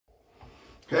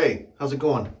Hey, how's it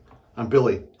going? I'm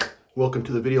Billy. Welcome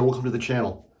to the video, welcome to the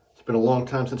channel. It's been a long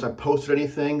time since I posted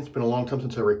anything. It's been a long time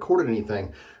since I recorded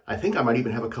anything. I think I might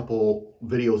even have a couple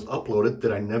videos uploaded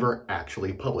that I never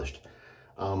actually published.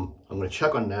 I'm going to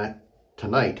check on that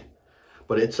tonight,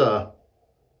 but it's, what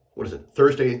is it,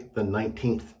 Thursday the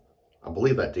 19th. I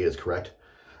believe that day is correct.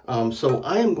 So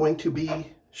I am going to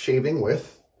be shaving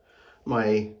with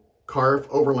my Karve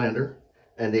Overlander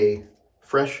and a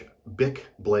fresh Bic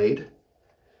blade.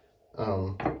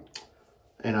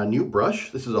 And a new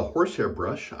brush. This is a horsehair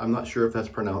brush. I'm not sure if that's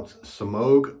pronounced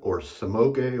Semogue or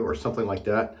Semogue or something like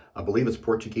that. I believe it's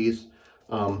Portuguese.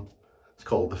 It's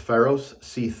called the Pharos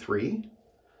C3.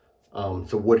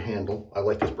 It's a wood handle. I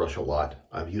like this brush a lot.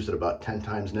 I've used it about 10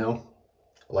 times now.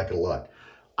 I like it a lot.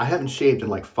 I haven't shaved in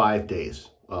like 5 days.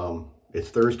 It's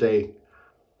Thursday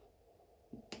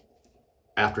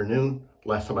afternoon.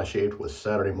 Last time I shaved was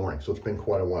Saturday morning, so it's been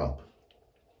quite a while.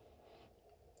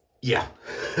 Yeah,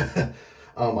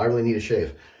 I really need a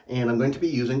shave. And I'm going to be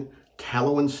using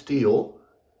Tallow Steel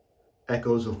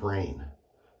Echoes of Rain.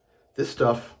 This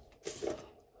stuff,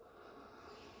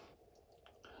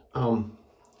 it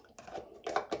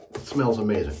smells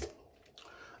amazing.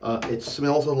 It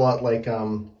smells a lot like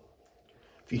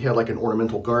if you had like an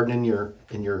ornamental garden in your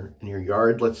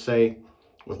yard, let's say,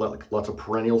 with like lots of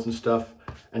perennials and stuff,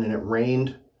 and then it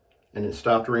rained, and it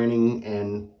stopped raining,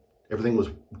 and everything was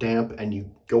damp, and you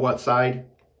go outside.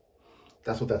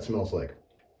 That's what that smells like.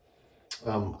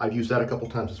 I've used that a couple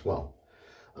times as well.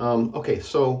 Okay,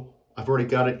 so I've already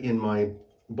got it in my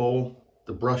bowl.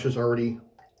 The brush is already,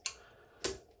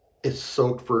 it's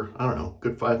soaked for, I don't know,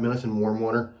 good 5 minutes in warm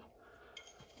water.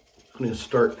 I'm going to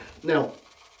start. Now,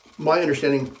 my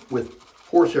understanding with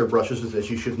horsehair brushes is that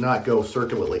you should not go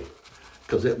circularly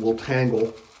because it will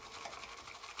tangle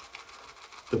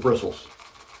the bristles.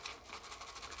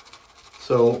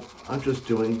 So I'm just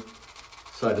doing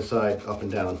side to side, up and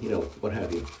down, you know, what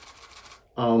have you.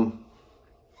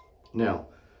 Now,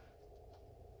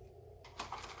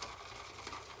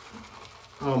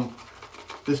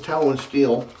 this Tallow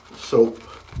Steel soap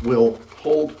will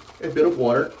hold a bit of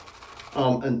water,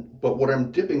 but what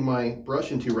I'm dipping my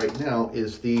brush into right now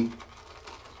is the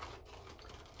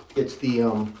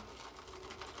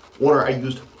water I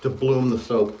used to bloom the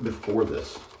soap before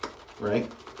this,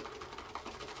 right?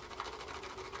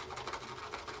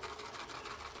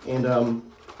 And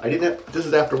I didn't have, this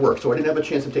is after work, so I didn't have a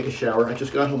chance to take a shower. I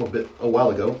just got home a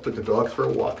while ago, took the dogs for a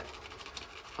walk.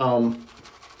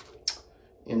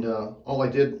 All I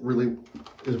did really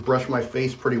is wash my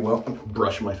face pretty well, and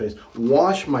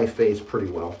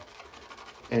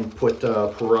put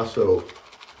Pharos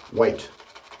white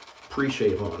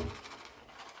pre-shave on.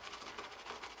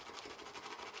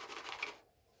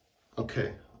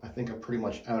 Okay, I think I'm pretty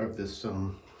much out of this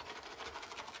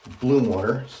bloom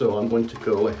water, so I'm going to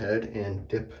go ahead and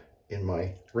dip in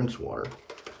my rinse water.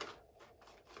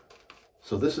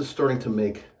 So this is starting to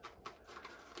make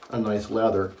a nice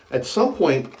lather. At some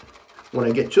point, when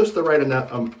I get just the right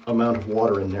amount of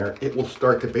water in there, it will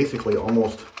start to basically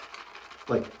almost,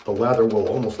 like the lather will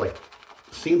almost like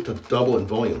seem to double in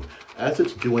volume, as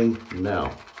it's doing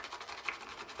now.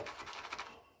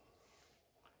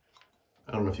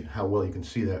 I don't know how well you can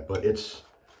see that, but it's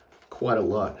quite a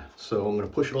lot. So I'm going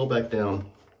to push it all back down.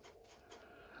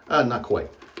 Not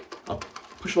quite. I'll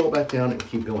push it all back down and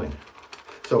keep going.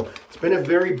 So it's been a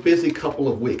very busy couple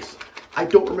of weeks. I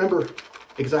don't remember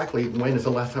exactly when is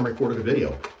the last time I recorded a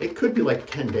video. It could be like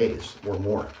 10 days or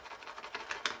more.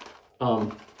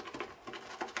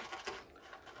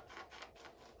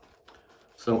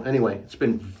 So anyway, it's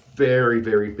been very,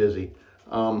 very busy.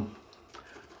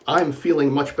 I'm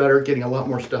feeling much better, getting a lot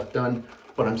more stuff done,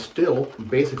 but I'm still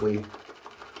basically,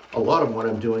 a lot of what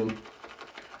I'm doing,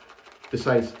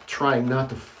 besides trying not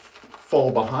to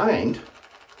fall behind,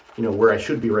 you know, where I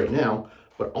should be right now,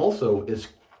 but also is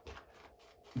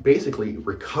basically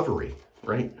recovery,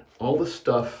 right? All the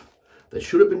stuff that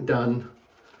should have been done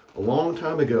a long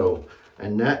time ago,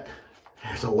 and that,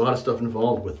 there's a lot of stuff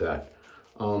involved with that.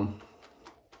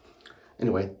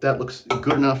 Anyway, that looks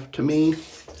good enough to me.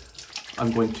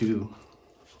 I'm going to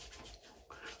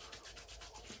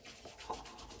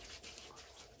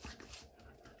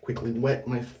quickly wet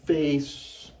my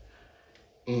face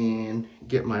and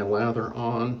get my lather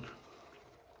on.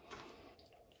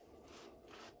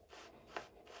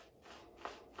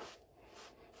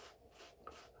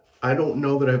 I don't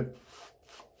know that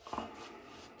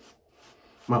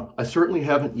well, I certainly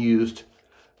haven't used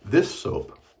this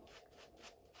soap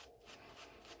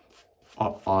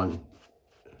on,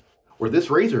 or this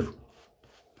razor.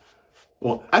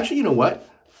 Well, actually, you know what?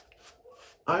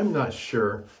 I'm not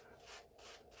sure.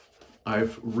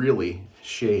 I've really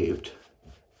shaved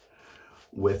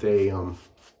with a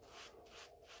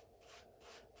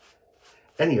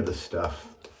any of this stuff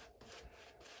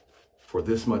for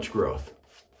this much growth.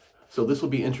 So this will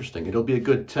be interesting. It'll be a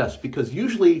good test, because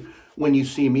usually when you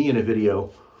see me in a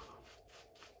video,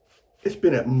 it's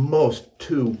been at most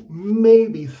 2,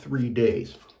 maybe 3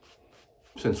 days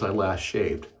since I last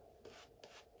shaved,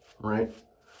 right?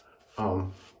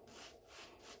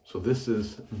 So this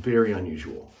is very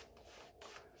unusual,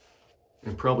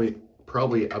 and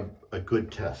probably a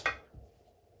good test.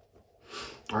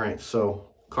 All right, so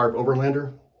Karve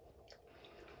Overlander.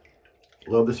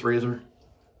 Love this razor.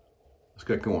 Let's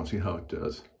get going, see how it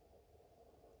does.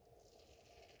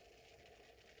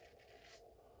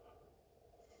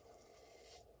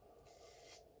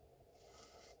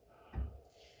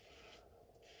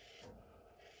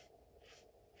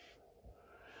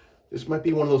 This might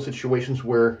be one of those situations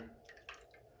where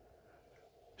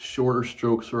shorter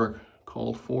strokes are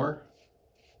called for.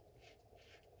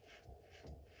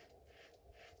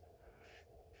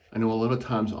 I know a lot of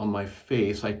times on my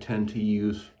face I tend to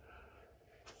use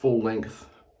full length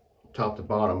top to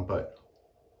bottom, but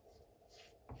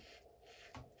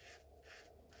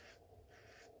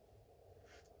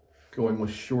going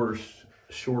with shorter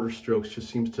strokes just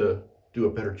seems to do a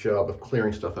better job of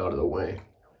clearing stuff out of the way.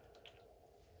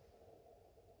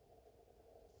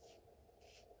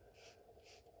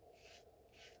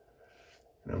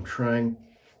 And I'm trying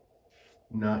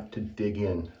not to dig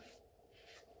in,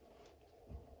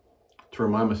 to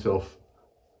remind myself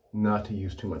not to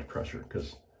use too much pressure,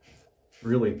 because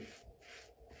really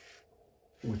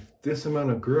with this amount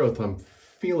of growth I'm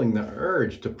feeling the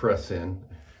urge to press in.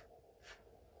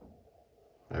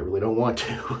 I really don't want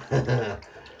to.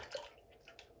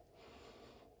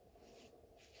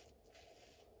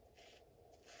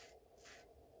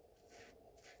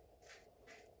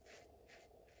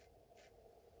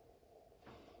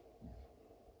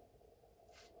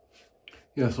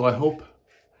 Yeah, so I hope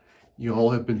you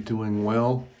all have been doing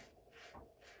well.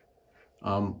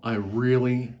 I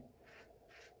really,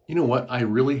 you know what? I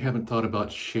really haven't thought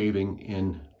about shaving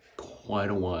in quite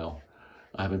a while.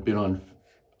 I haven't been on,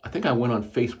 I think I went on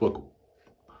Facebook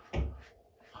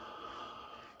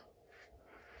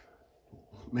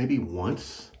maybe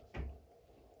once.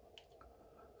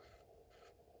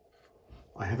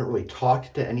 I haven't really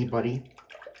talked to anybody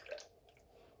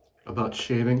about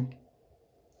shaving.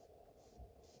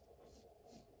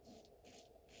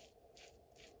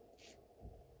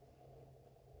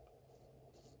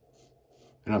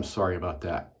 And I'm sorry about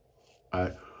that.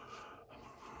 I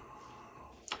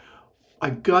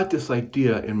got this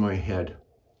idea in my head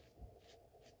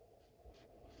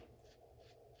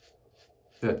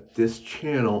that this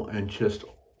channel and just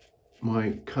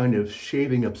my kind of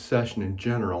shaving obsession in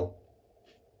general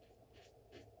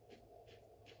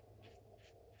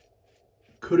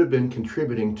could have been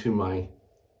contributing to my,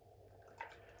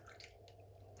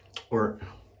 or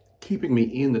keeping me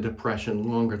in the depression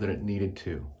longer than it needed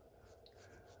to.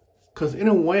 Because in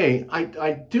a way,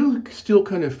 I do still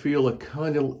kind of feel a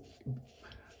kind of,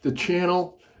 the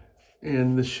channel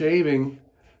and the shaving,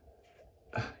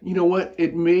 you know what,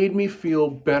 it made me feel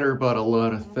better about a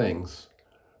lot of things.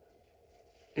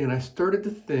 And I started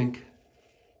to think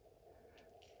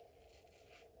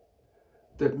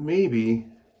that maybe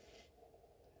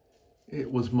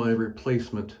it was my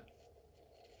replacement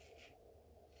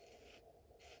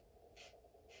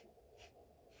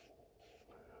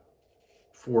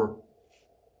for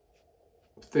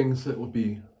things that would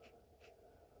be,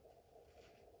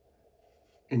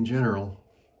 in general,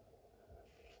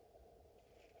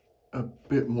 a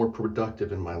bit more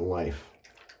productive in my life.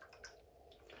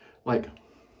 Like,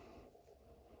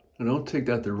 and don't take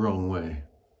that the wrong way.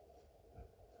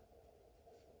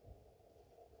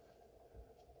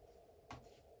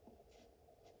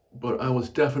 But I was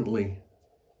definitely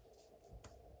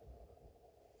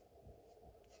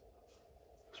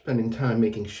spending time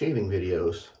making shaving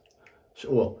videos. So,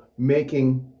 well,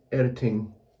 making,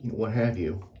 editing, what have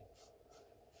you,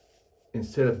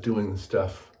 instead of doing the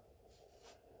stuff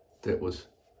that was,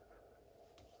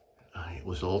 it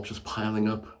was all just piling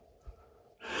up.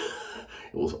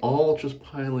 It was all just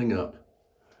piling up.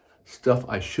 Stuff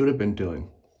I should have been doing.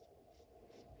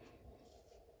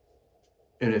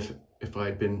 And if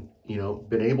I'd been,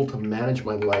 been able to manage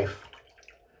my life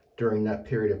during that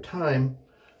period of time,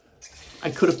 I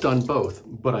could have done both,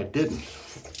 but I didn't.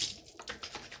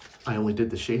 I only did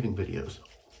the shaving videos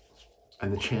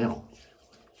and the channel.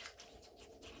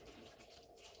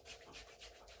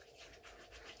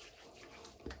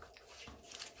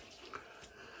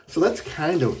 So that's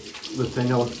kind of the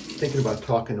thing I was thinking about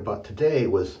talking about today,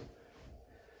 was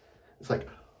It's like,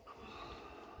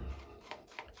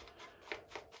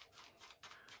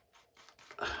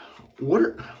 what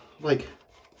are, like,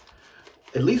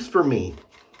 at least for me,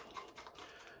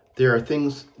 there are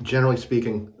things, generally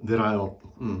speaking, that I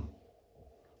don't,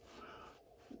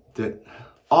 that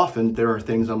often there are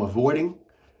things I'm avoiding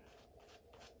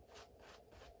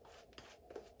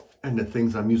and the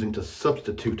things I'm using to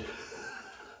substitute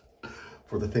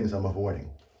for the things I'm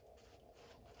avoiding.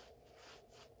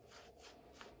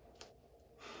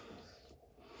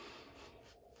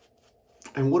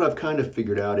 And what I've kind of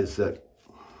figured out is that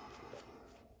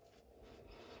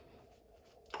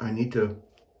I need to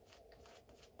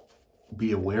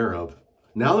be aware of,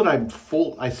 now that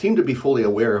I seem to be fully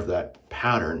aware of that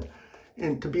pattern.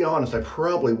 And to be honest, I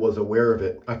probably was aware of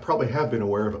it. I probably have been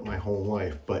aware of it my whole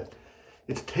life, but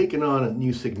it's taken on a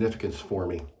new significance for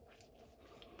me.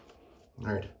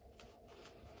 All right.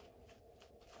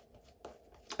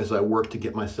 As I work to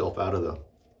get myself out of the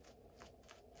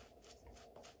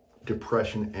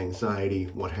depression, anxiety,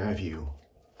 what have you,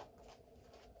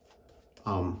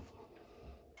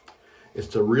 is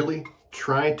to really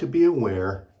try to be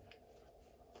aware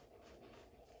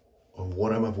of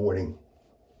what I'm avoiding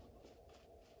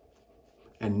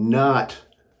and not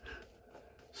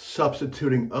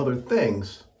substituting other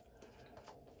things,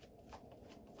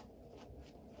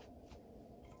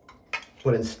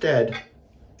 but instead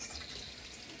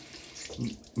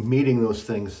meeting those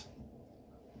things,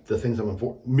 the things I'm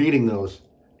avoiding, meeting those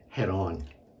head on,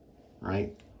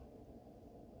 right?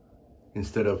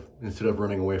 Instead of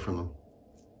running away from them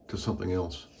to something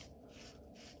else.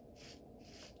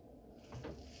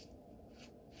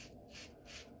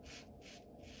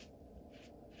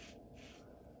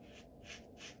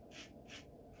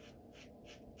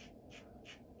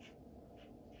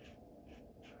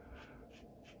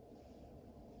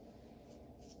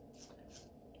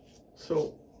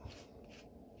 So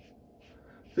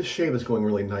this shave is going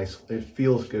really nice. It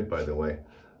feels good, by the way.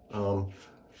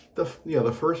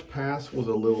 The first pass was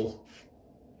a little,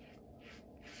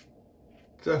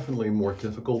 definitely more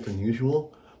difficult than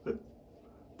usual, but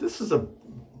this is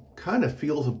kind of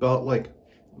feels about like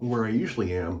where I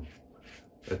usually am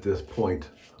at this point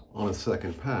on a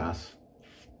second pass.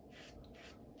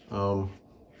 I'm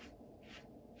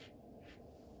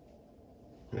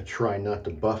gonna try not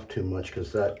to buff too much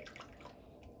because I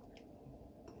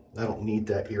don't need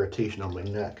that irritation on my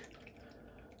neck.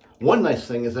 One nice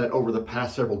thing is that over the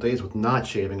past several days with not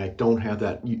shaving, I don't have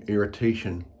that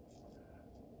irritation.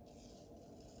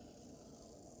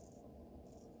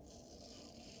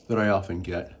 That I often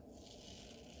get.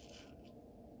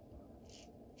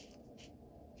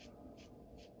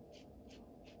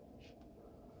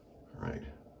 All right.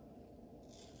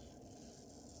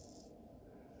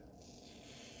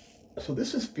 So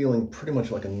this is feeling pretty much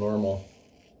like a normal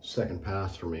second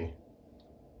pass for me.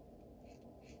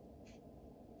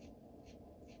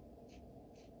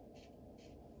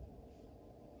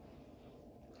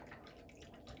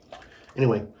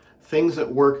 Anyway, things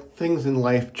at work, things in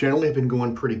life generally have been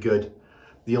going pretty good.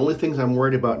 The only things I'm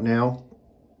worried about now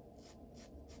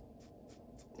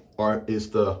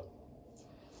the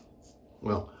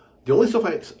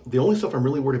only stuff I'm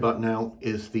really worried about now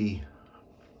is the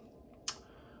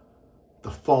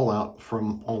fallout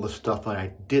from all the stuff that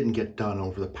I didn't get done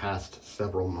over the past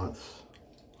several months.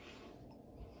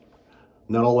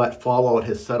 Not all that fallout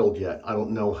has settled yet. I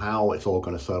don't know how it's all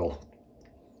going to settle.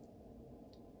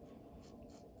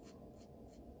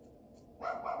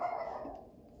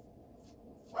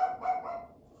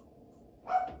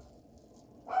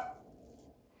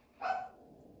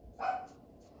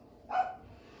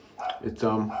 It's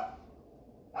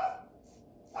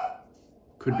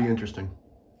could be interesting.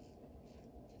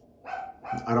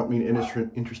 I don't mean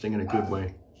interesting in a good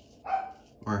way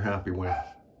or a happy way.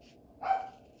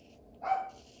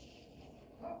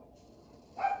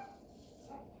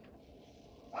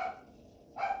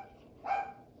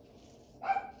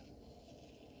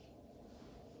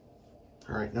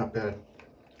 All right, not bad.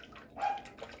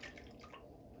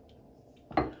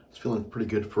 It's feeling pretty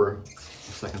good for a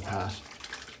second pass.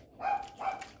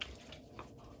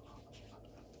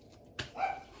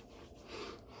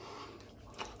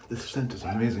 This scent is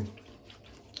amazing.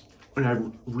 And I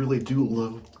really do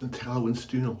love the Tallow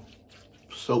Steel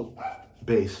soap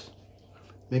base.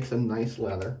 Makes a nice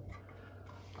leather.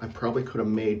 I probably could have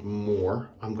made more.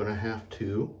 I'm gonna have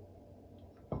to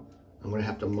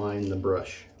mine the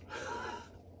brush.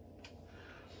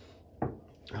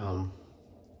 I'll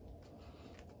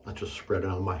just spread it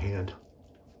on my hand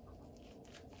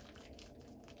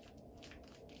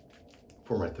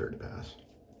for my third pass.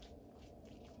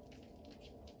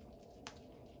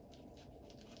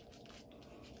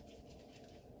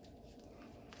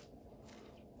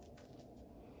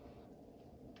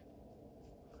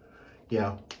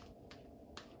 Yeah.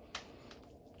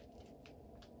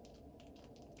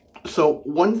 So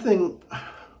one thing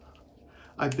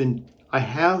I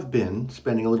have been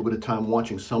spending a little bit of time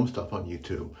watching some stuff on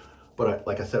YouTube, but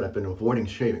like I said, I've been avoiding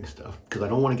shaving stuff because I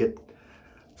don't want to get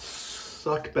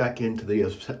sucked back into the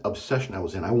obsession I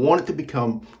was in. I want it to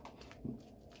become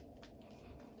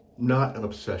not an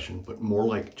obsession, but more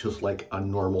like just like a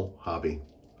normal hobby,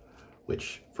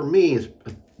 which for me is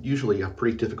usually a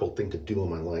pretty difficult thing to do in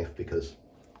my life because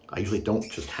I usually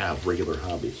don't just have regular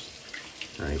hobbies,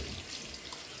 right?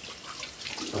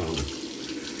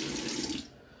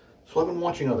 So I've been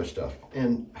watching other stuff,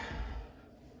 and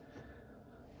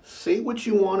say what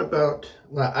you want about,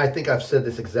 I think I've said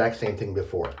this exact same thing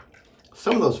before.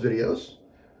 Some of those videos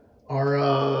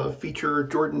are feature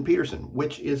Jordan Peterson,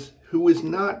 who is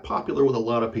not popular with a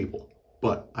lot of people.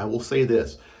 But I will say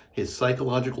this, his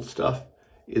psychological stuff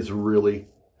is really,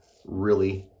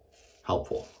 really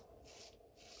helpful.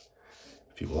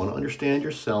 If you want to understand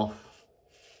yourself,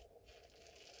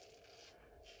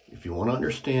 if you want to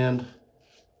understand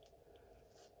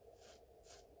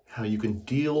how you can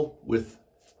deal with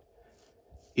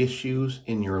issues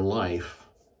in your life,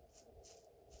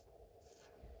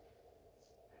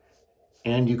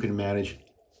 and you can manage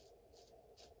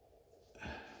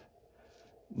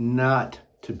not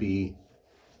to be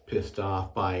pissed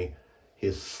off by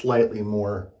his slightly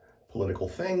more political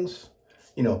things,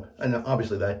 you know, and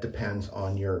obviously that depends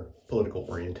on your political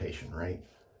orientation, right?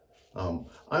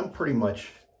 I'm pretty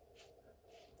much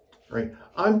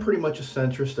a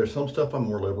centrist. There's some stuff I'm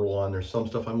more liberal on. There's some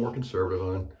stuff I'm more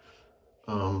conservative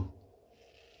on.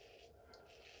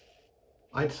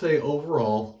 I'd say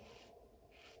overall,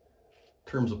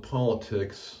 in terms of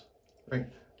politics, right?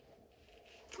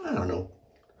 I don't know.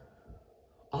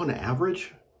 On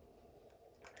average,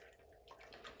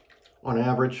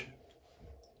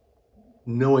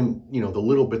 knowing, you know, the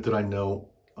little bit that I know,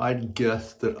 I'd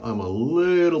guess that I'm a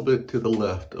little bit to the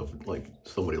left of like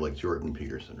somebody like Jordan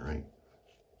Peterson, right?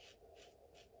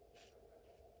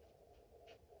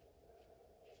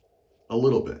 A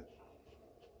little bit.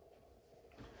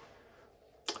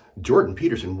 Jordan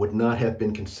Peterson would not have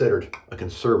been considered a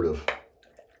conservative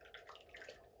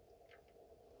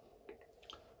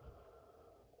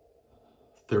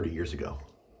 30 years ago,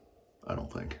 I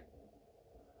don't think.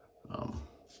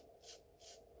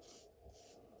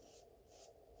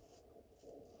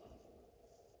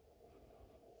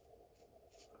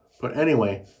 But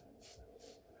anyway,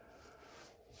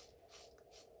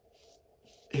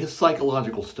 his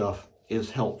psychological stuff is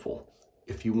helpful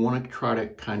if you want to try to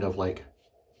kind of like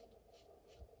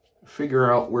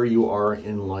figure out where you are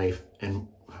in life and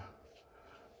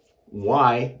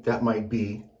why that might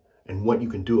be and what you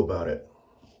can do about it.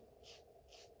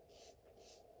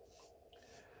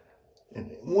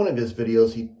 And in one of his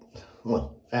videos,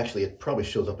 well, actually it probably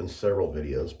shows up in several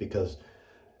videos because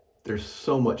there's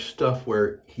so much stuff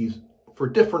where for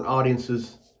different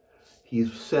audiences,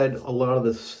 he's said a lot of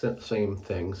the same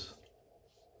things,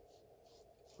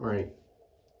 right?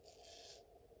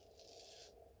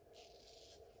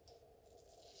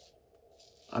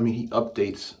 I mean, he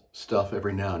updates stuff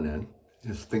every now and then.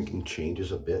 His thinking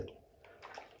changes a bit.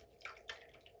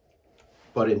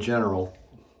 But in general,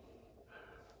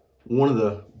 one of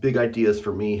the big ideas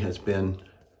for me has been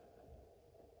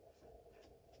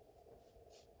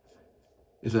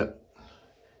is that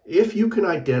if you can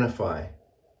identify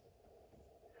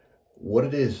what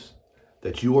it is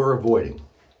that you are avoiding,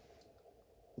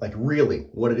 like really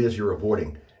what it is you're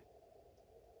avoiding,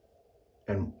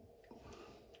 and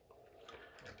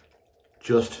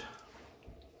just,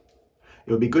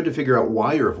 it would be good to figure out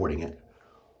why you're avoiding it.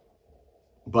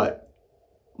 But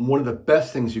one of the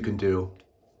best things you can do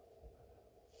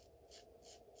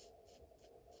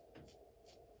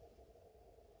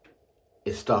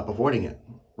is stop avoiding it,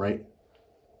 right?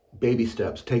 Baby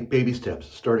steps, take baby steps,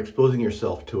 start exposing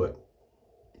yourself to it.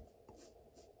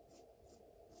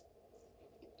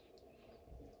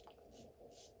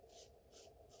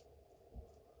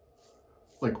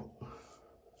 Like,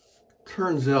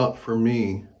 turns out for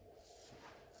me,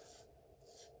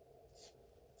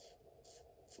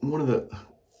 one of the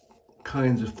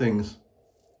kinds of things,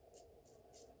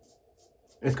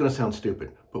 it's going to sound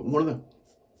stupid, but one of the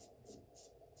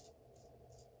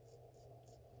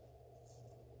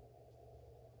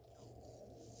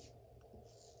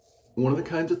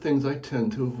kinds of things I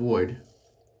tend to avoid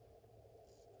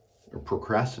or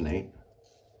procrastinate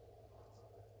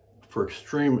for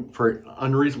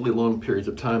unreasonably long periods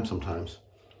of time sometimes,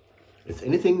 it's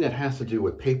anything that has to do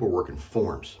with paperwork and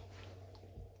forms.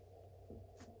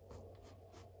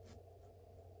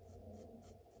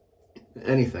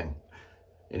 Anything.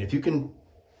 And if you can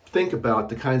think about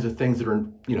the kinds of things that are,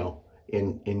 you know,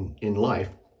 in life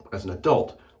as an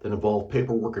adult that involve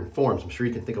paperwork and forms, I'm sure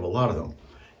you can think of a lot of them.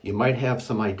 You might have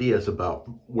some ideas about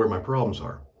where my problems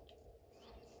are.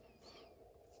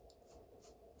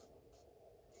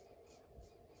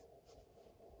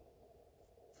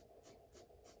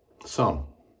 Some.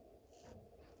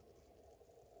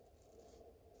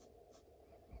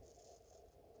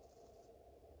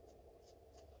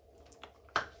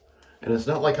 And it's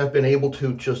not like I've been able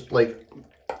to just like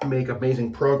make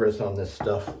amazing progress on this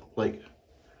stuff like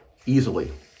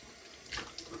easily.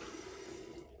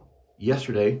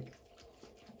 Yesterday,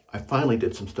 I finally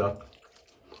did some stuff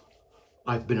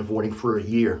I've been avoiding for a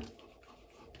year.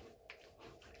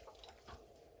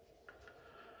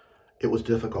 It was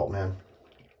difficult, man.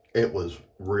 It was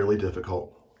really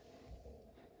difficult.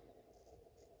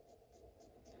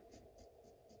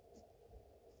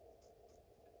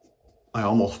 I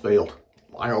almost failed.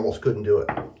 I almost couldn't do it.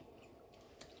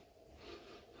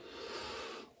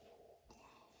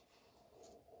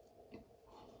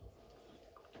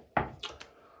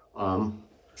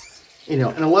 You know,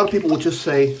 and a lot of people will just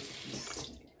say,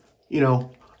 you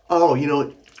know, oh, you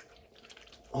know,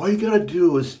 all you gotta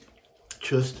do is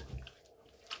just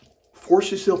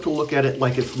force yourself to look at it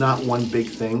like it's not one big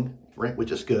thing, right? Which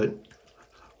is good.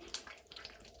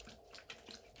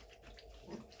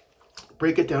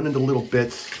 Break it down into little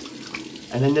bits,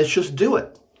 and then let's just do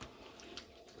it.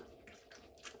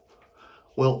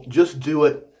 Well, just do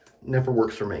it never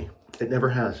works for me. It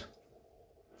never has.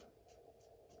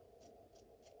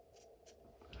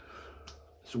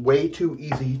 It's way too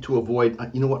easy to avoid.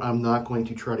 You know what? I'm not going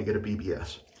to try to get a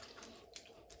BBS.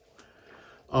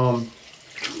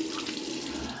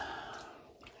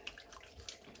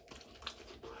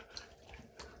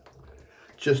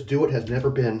 Just do it has never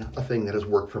been a thing that has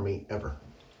worked for me ever.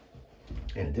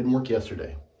 And it didn't work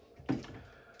yesterday.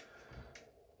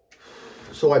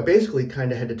 So I basically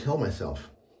kind of had to tell myself.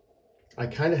 I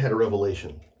kind of had a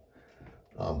revelation.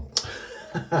 I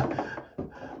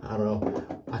don't know.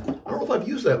 I don't know if I've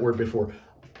used that word before.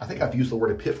 I think I've used the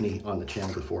word epiphany on the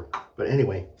channel before. But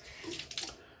anyway,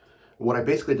 what I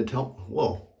basically had to tell,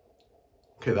 whoa,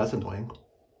 okay, that's annoying.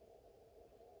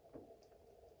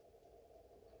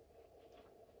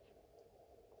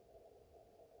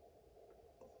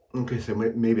 Okay, so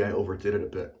maybe I overdid it a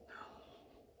bit.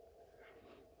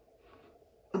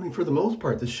 I mean, for the most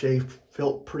part, the shave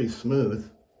felt pretty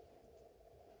smooth.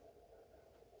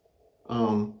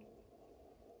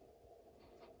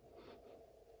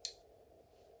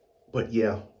 But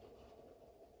yeah,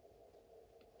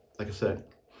 like I said,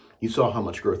 you saw how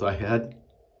much growth I had,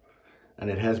 and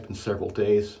it has been several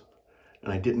days,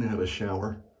 and I didn't have a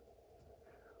shower.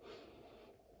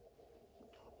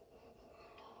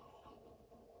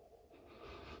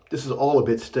 This is all a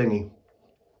bit stingy,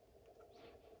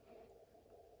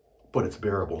 but it's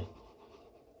bearable.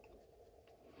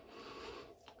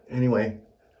 Anyway,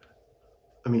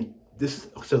 I mean,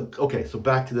 okay, so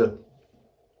back to the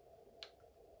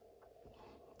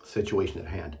situation at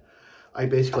hand. I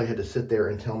basically had to sit there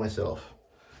and tell myself,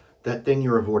 that thing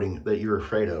you're avoiding, that you're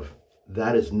afraid of,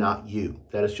 that is not you.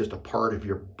 That is just a part of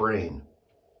your brain.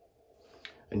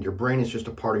 And your brain is just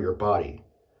a part of your body.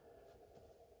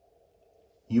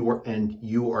 You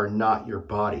are not your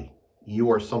body.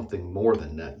 You are something more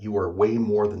than that. You are way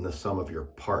more than the sum of your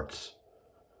parts.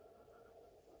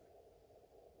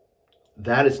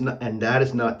 That is not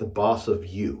the boss of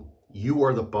you. You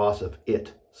are the boss of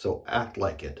it. So act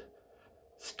like it.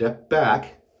 Step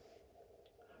back.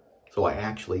 So I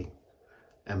actually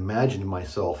imagined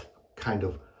myself kind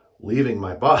of leaving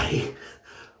my body.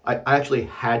 I actually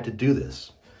had to do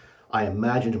this. I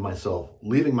imagined myself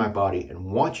leaving my body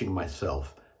and watching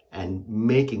myself and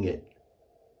making it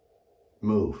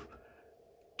move.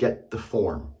 Get the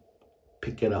form,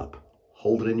 pick it up,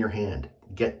 hold it in your hand,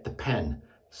 get the pen,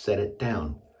 set it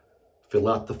down, fill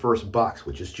out the first box,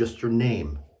 which is just your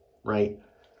name, right?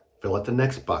 Fill out the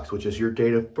next box, which is your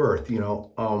date of birth, you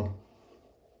know,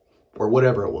 or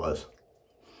whatever it was.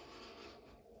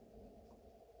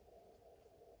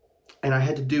 And I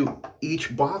had to do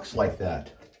each box like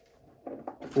that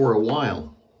for a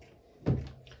while,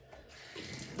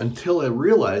 until I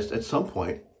realized at some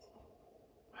point,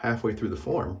 halfway through the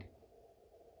form,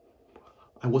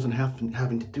 I wasn't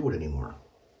having to do it anymore.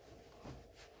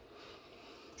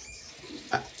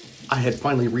 I had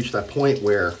finally reached that point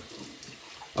where,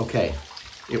 okay,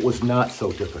 it was not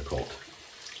so difficult.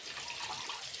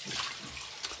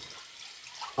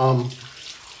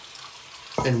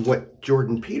 And what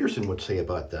Jordan Peterson would say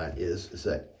about that is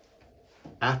that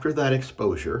after that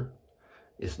exposure,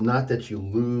 it's not that you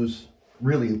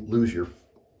really lose your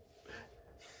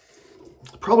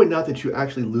probably not that you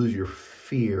actually lose your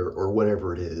fear or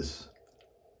whatever it is,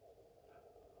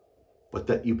 but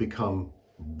that you become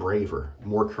braver,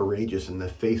 more courageous in the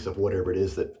face of whatever it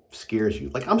is that scares you.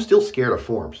 Like, I'm still scared of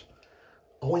forms.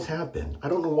 Always have been. I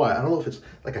don't know why. I don't know if it's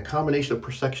like a combination of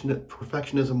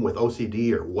perfectionism with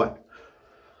OCD or what.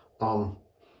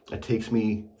 It takes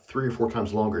me 3 or 4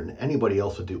 times longer than anybody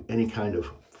else to do any kind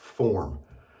of form.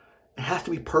 It has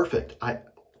to be perfect.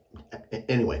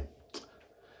 Anyway,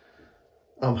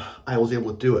 I was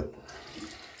able to do it.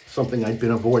 Something I'd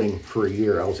been avoiding for a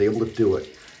year. I was able to do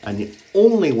it. And the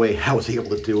only way I was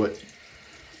able to do it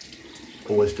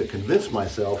was to convince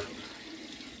myself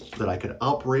that I could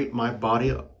operate my body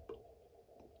a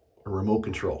remote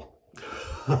control.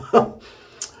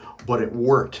 But it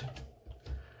worked.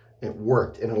 It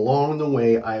worked. And along the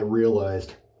way, I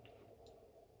realized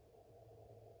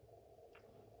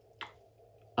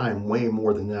I'm way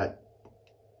more than that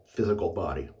physical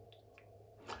body.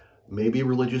 Maybe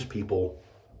religious people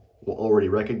will already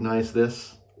recognize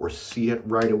this or see it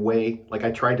right away. Like, I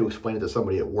tried to explain it to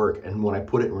somebody at work, and when I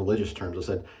put it in religious terms, I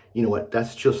said, you know what,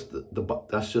 that's just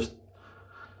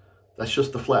that's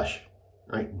just the flesh,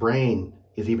 right? Brain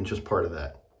is even just part of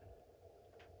that.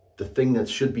 The thing that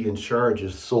should be in charge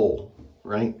is soul,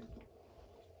 right?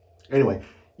 Anyway,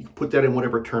 you can put that in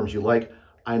whatever terms you like.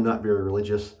 I'm not very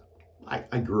religious.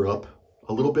 I grew up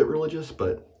a little bit religious,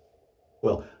 but,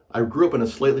 well, I grew up in a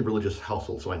slightly religious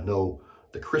household, so I know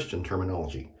the Christian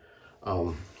terminology.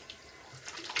 And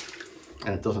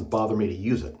it doesn't bother me to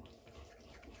use it.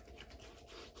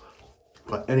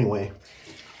 But anyway,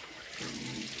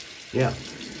 yeah.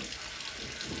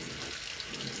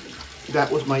 That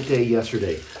was my day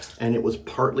yesterday. And it was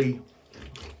partly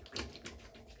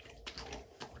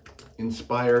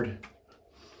inspired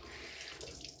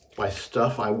by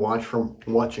stuff I watched from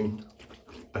watching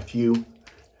a few,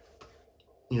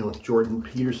 Jordan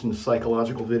Peterson's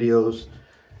psychological videos,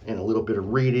 and a little bit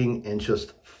of reading, and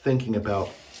just thinking about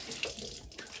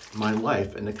my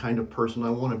life and the kind of person I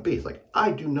want to be. It's like,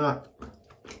 I do not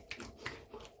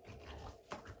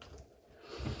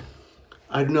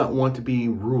want to be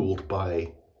ruled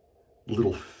by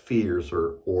little fears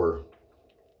or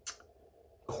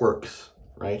quirks,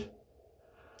 right?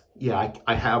 Yeah,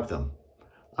 I have them.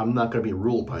 I'm not going to be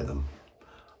ruled by them.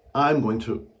 I'm going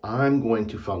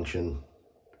to function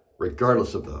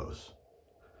regardless of those.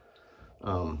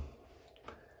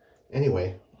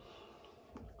 Anyway,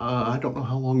 I don't know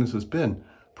how long this has been.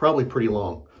 Probably pretty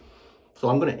long. So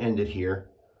I'm going to end it here.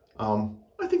 I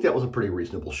think that was a pretty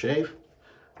reasonable shave.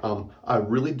 I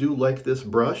really do like this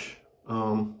brush.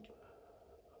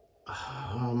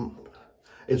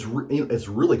 It's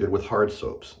really good with hard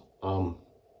soaps.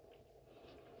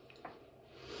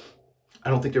 I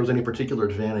don't think there was any particular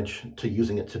advantage to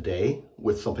using it today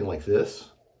with something like this,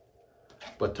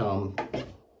 but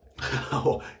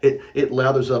it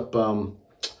lathers up. Well,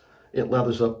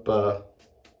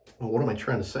 what am I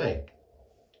trying to say?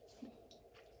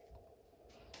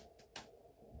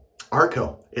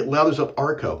 Arco. It lathers up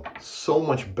Arco so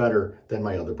much better than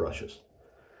my other brushes.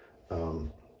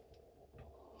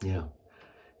 Yeah.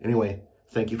 Anyway,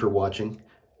 thank you for watching.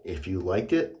 If you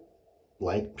liked it,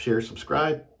 like, share,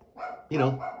 subscribe,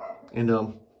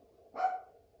 and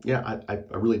yeah, I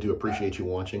really do appreciate you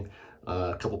watching.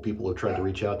 A couple people have tried to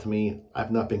reach out to me.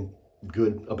 I've not been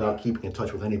good about keeping in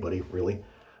touch with anybody, really.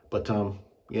 But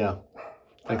yeah,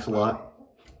 thanks a lot.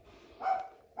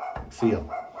 See ya.